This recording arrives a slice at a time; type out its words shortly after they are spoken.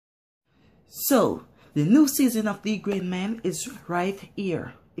So, the new season of D.Gray-man is right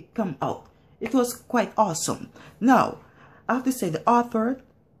here. It come out. It was quite awesome. Now, I have to say the author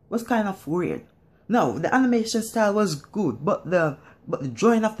was kind of weird. No, the animation style was good, but the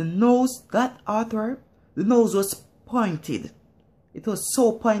drawing of the nose, the nose was pointed. It was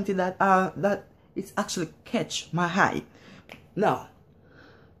so pointed that that it actually catch my eye. Now,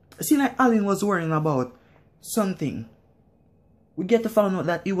 it seemed like Alan was worrying about something. We get to find out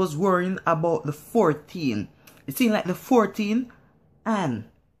that he was worrying about the 14. It seemed like the 14 and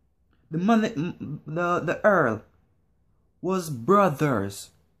the Earl was brothers.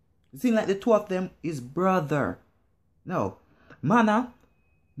 It seemed like the two of them is brother. No, Mana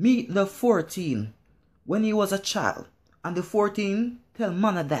meet the 14 when he was a child, and the 14 tell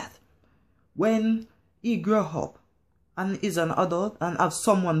Mana that when he grow up and is an adult and have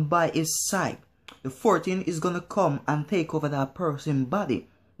someone by his side, the 14 is gonna come and take over that person's body.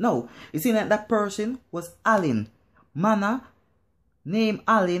 No, it seems like that person was Alan. Mana named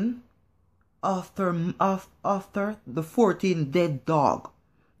Alan after the 14 dead dog.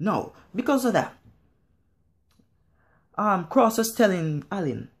 No, because of that, Cross was telling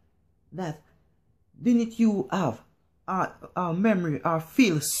Alan that didn't you have a memory or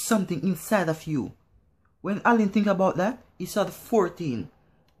feel something inside of you? When Alan think about that, he saw the 14.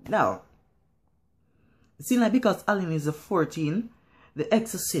 Now, it seems like because Alan is a 14, the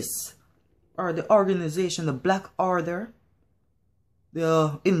exorcists or the organization, the Black Order,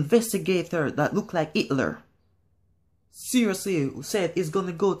 the investigator that look like Hitler, seriously said he's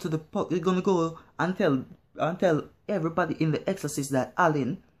gonna go to he's gonna go and tell everybody in the exorcist that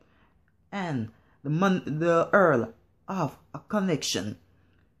Alan and the Earl have a connection.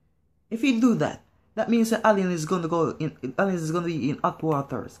 If he do that, that means that Alan is gonna be in hot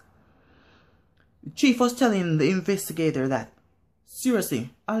waters. The chief was telling the investigator that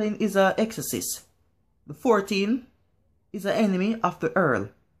seriously, Alan is an exorcist. The 14 is an enemy of the Earl.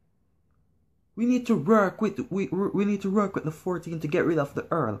 We need to work with the 14 to get rid of the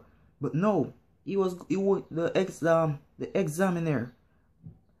Earl. But no, the examiner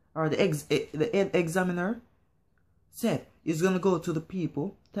or the head examiner said he's gonna go to the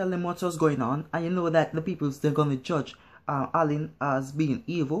people, tell them what was going on, and you know that the people they're gonna judge Alan as being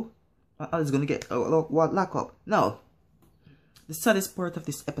evil. Alan's gonna get locked up. Now, the saddest part of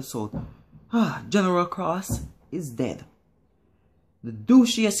this episode, General Cross is dead. The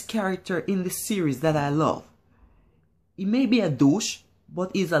douchiest character in the series that I love. He may be a douche,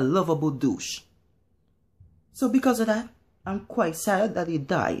 but he's a lovable douche. So because of that, I'm quite sad that he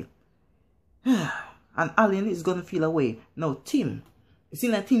died. And Alan is gonna feel away. Now Tim, you see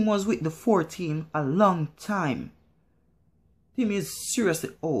that Tim was with the 14 a long time. Tim is seriously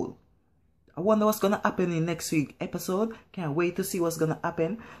old. I wonder what's gonna happen in next week's episode. Can't wait to see what's gonna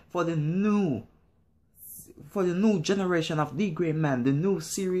happen for the new generation of D.Gray-man, the new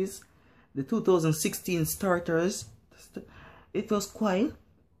series, the 2016 starters. It was quite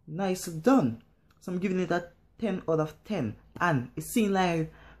nice done. So I'm giving it a 10 out of 10. And it seems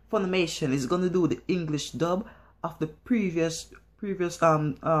like Funimation is gonna do the English dub of the previous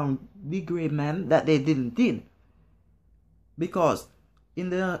D.Gray-man that they did. Because in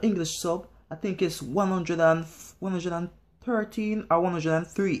the English sub, I think it's 113 or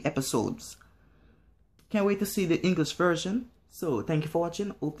 103 episodes. Can't wait to see the English version. So thank you for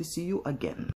watching. Hope to see you again.